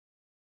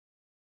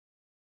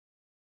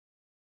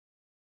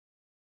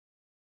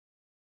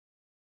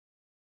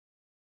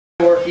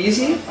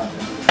easy,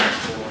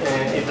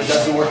 and if it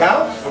doesn't work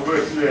out,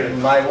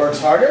 mine works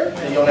harder,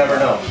 and you'll never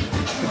know.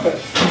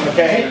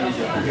 Okay?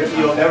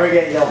 You'll never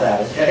get yelled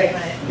at, okay?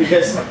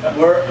 Because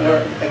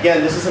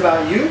again, this is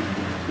about you,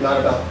 not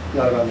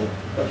about me.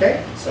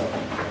 Okay? So,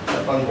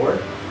 up on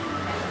board.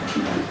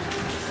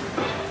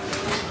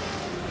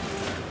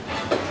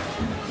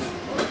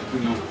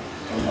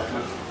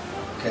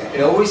 Okay.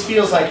 It always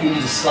feels like you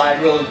need to slide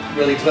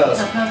really close.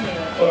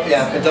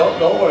 Yeah, but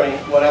don't worry.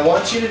 What I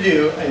want you to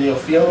do, and you'll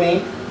feel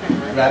me,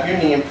 grab your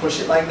knee and push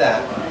it like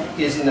that,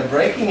 is in the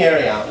braking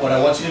area, what I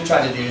want you to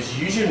try to do is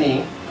use your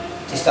knee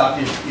to stop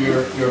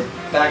your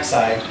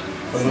backside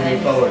from moving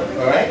forward,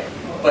 alright?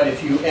 But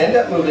if you end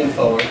up moving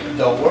forward,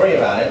 don't worry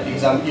about it,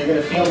 because you're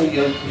going to feel me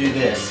do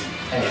this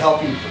and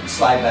help you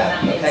slide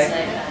back, okay?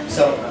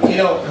 So, you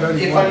know,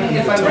 if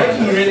I'm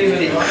braking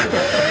really hard,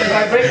 if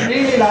I brake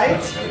really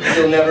light,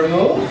 you'll never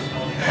move,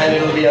 and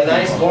it'll be a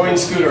nice boring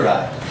scooter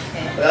ride.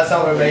 But that's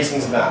not what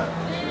racing's about.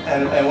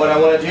 And what I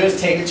want to do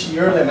is take it to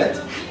your limit,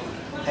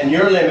 and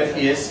your limit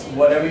is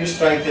whatever your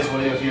strength is,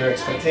 whatever your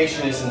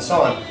expectation is, and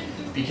so on.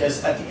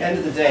 Because at the end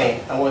of the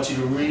day, I want you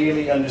to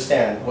really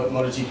understand what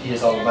MotoGP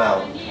is all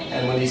about,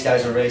 and when these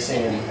guys are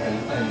racing,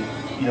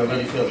 and you know,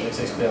 really feel this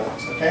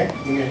experience. Okay?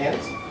 Move your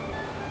hands.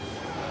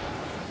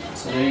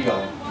 So there you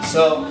go.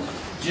 So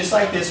just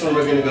like this one,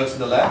 we're going to go to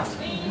the left.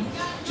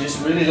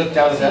 Just really look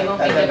down at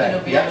that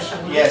back. Yeah.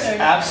 Yes,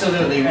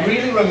 absolutely.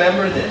 Really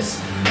remember this.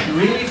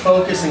 Really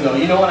focus and go,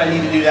 you know what, I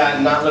need to do that,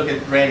 and not look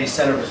at Randy's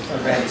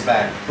Randy's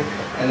back.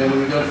 And then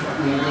when we go to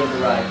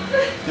the right.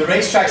 The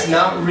racetrack's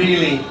not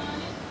really,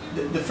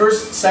 the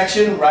first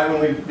section, right when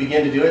we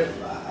begin to do it,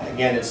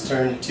 again it's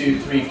turn 2,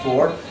 3,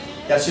 4.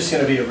 That's just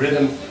going to be a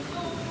rhythm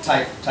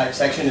type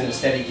section in a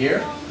steady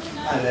gear.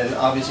 And then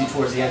obviously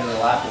towards the end of the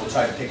lap we'll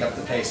try to pick up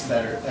the pace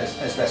better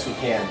as best we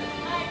can.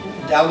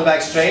 Down the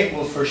back straight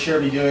we'll for sure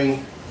be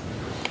doing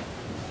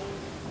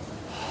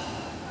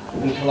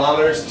in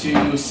kilometers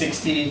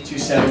 260,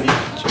 270,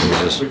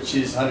 which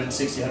is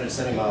 160,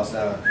 170 miles an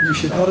hour. You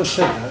should not have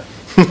said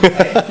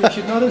that. You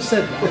should not have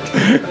said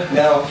that.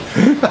 Now,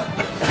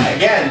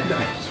 again,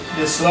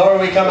 the slower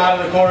we come out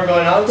of the corner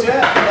going onto it,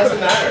 it doesn't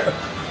matter.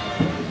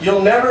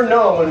 You'll never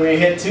know when we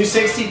hit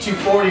 260,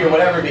 240 or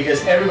whatever,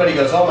 because everybody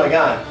goes, oh my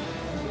God.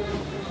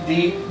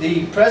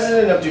 The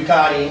president of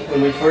Ducati,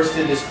 when we first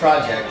did this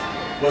project,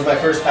 was my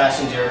first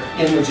passenger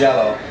in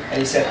Mugello, and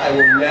he said, I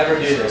will never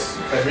do this.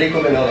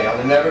 Federico Minoli, I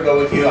will never go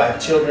with you, I have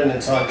children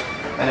and so on.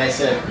 And I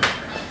said,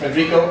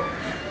 Federico,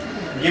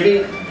 give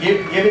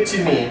it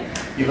to me.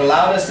 You've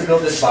allowed us to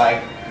build this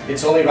bike.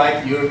 It's only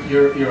right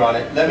you're on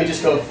it. Let me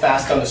just go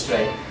fast on the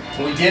straight.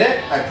 And we did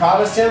it, I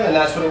promised him, and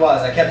that's what it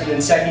was. I kept it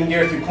in second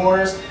gear through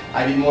corners.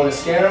 I didn't want to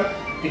scare him,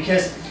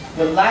 because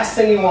the last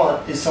thing you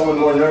want is someone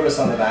more nervous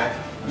on the back.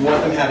 You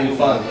want them having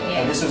fun,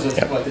 and this is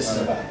what this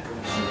is about.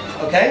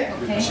 Okay?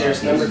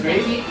 Cheers, number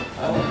 3.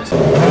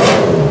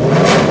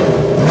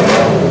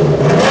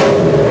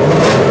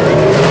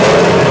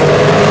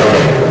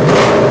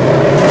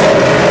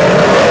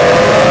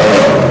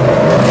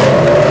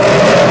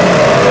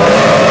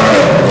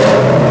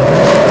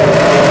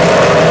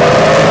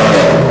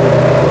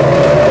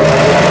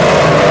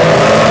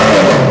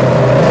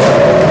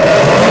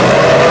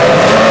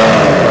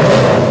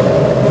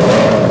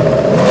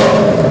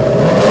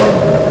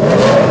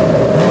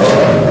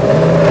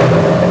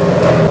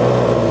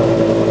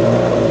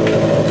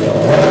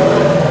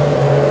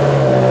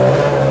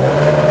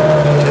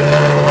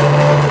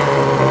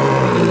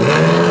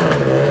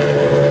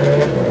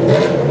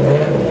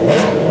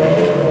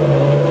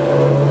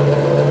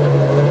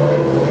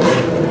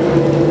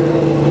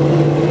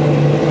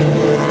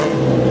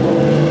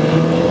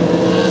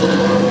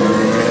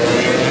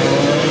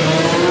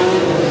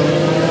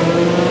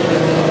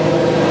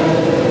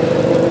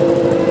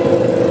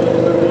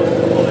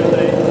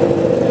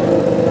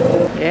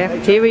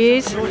 Here he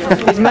is,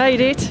 he's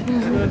made it.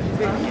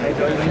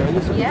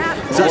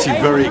 It's actually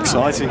very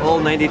exciting. All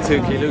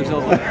 92 kilos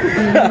of it.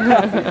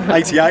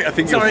 88, I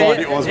think you'll find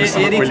it was with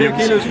 82 Williams.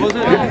 kilos, was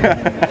it?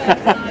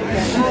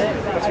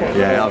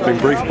 Yeah, I've been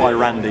briefed by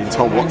Randy and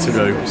told what to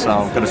do, so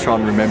I'm going to try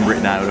and remember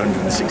it now at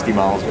 160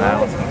 miles an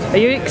hour. Are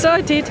you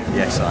excited?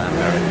 Yes, I am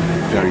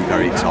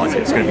very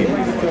excited. It's going to be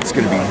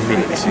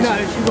minutes.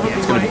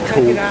 It's going to be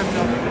cool.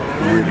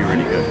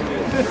 Really good.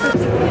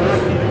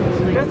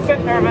 Just a bit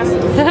nervous.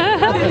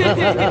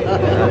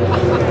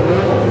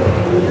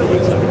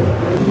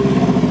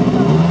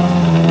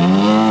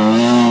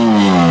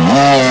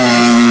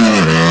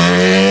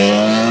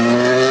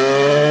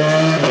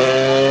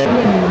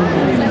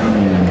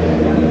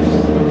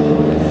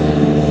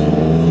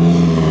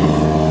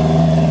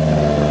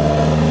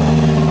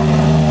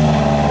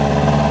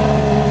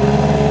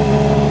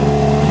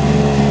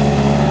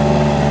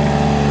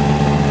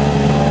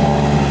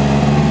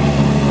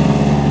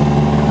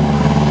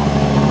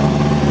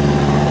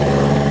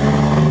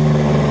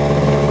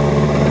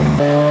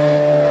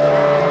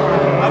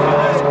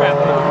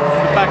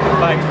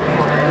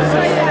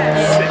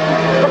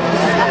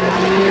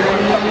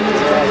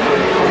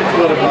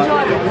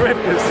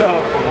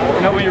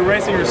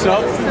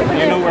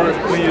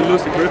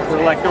 group,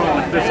 we're like going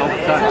like this all the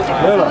time.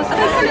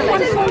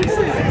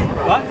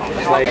 What?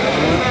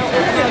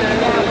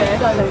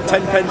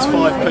 10 pence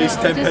 5 piece,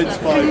 10 pence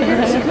 5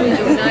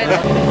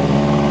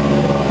 piece.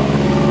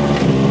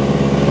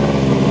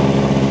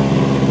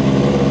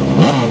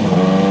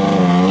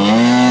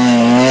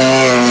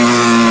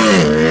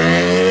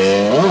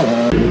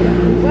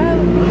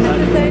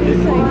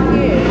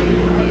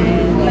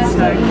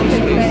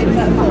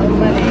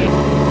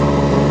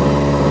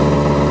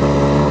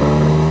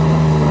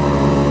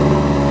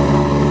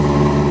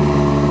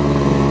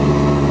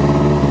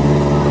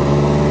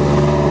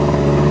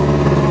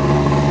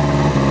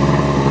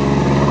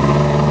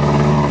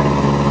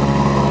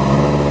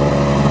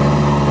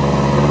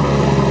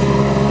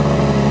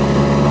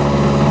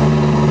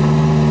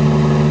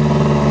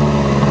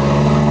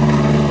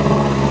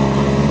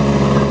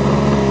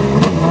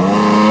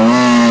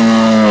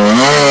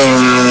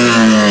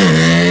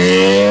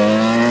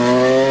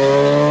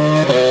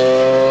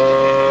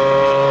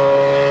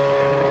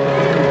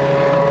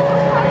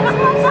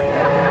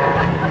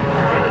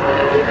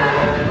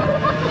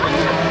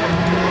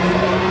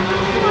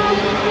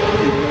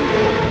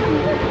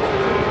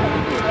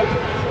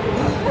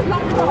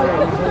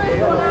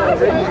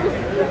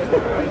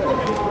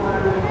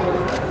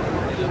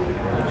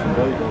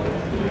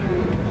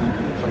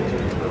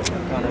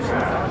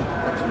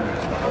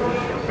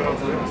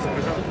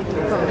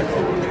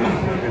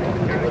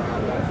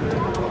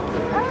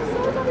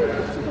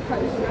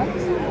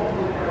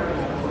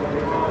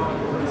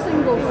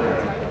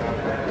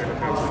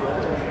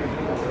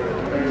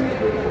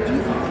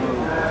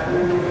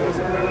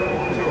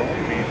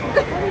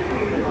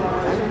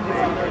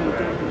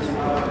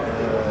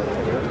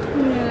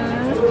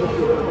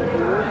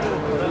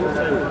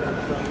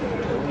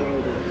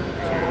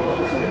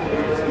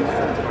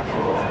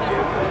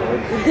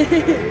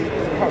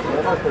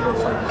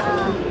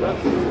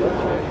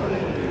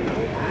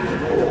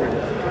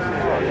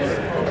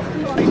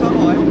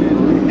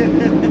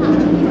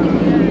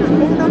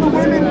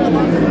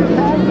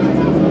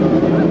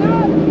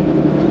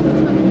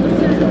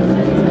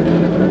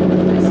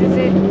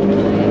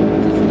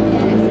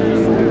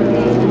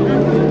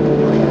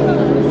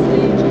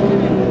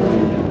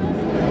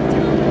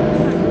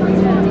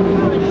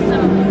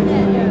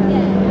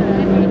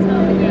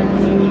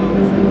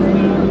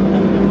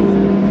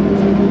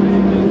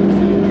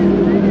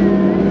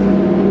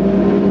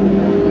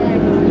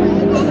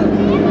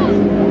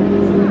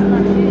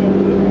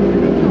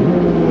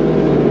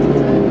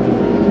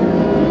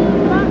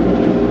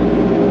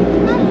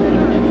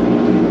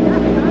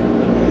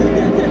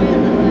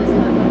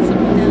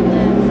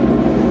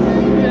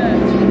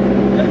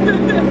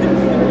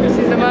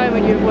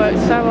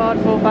 So hard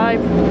for,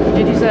 babe.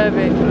 You deserve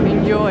it.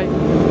 Enjoy.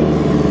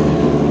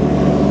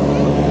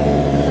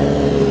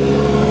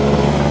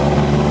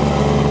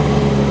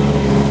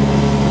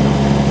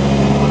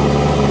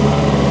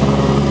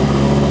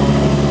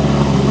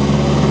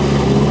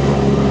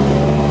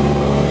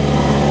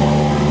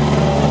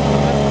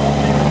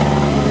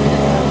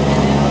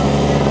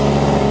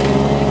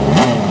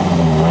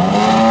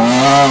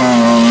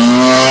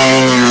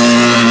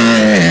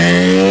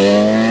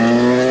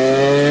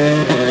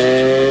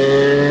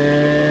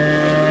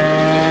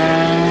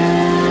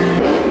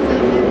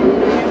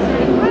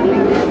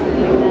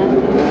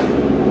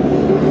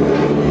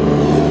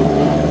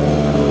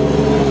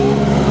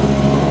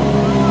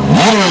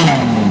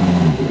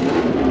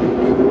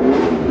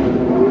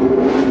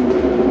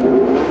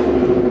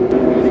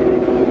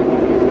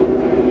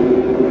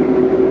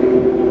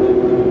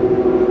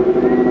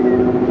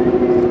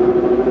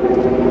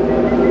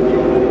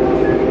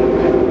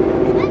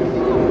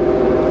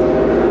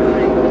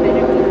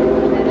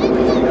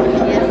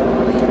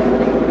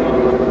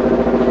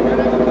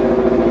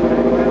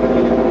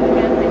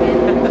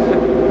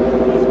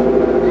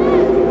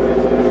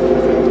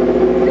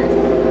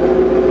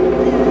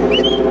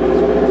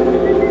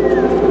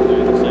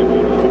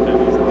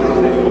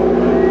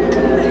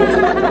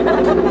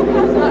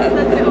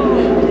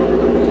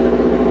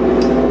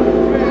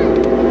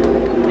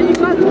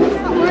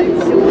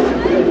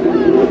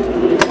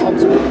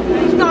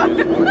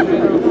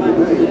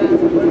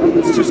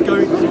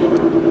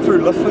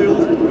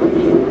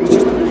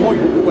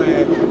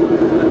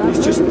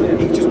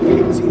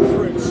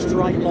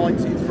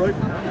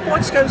 Why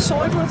just go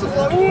sideways? It's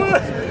like,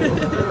 what?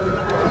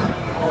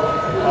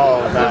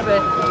 Oh, man.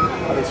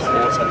 That is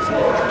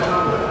water.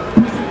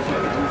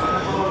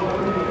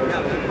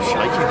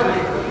 Shaking.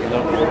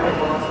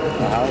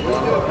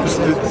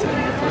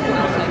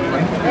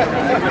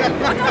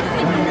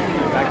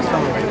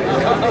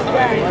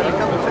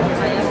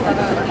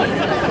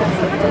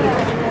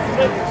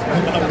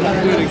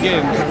 Do it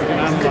again so we can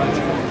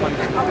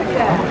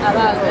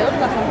analyse it.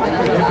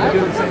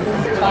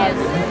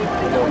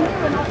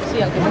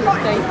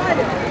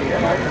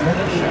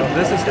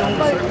 This is still on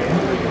the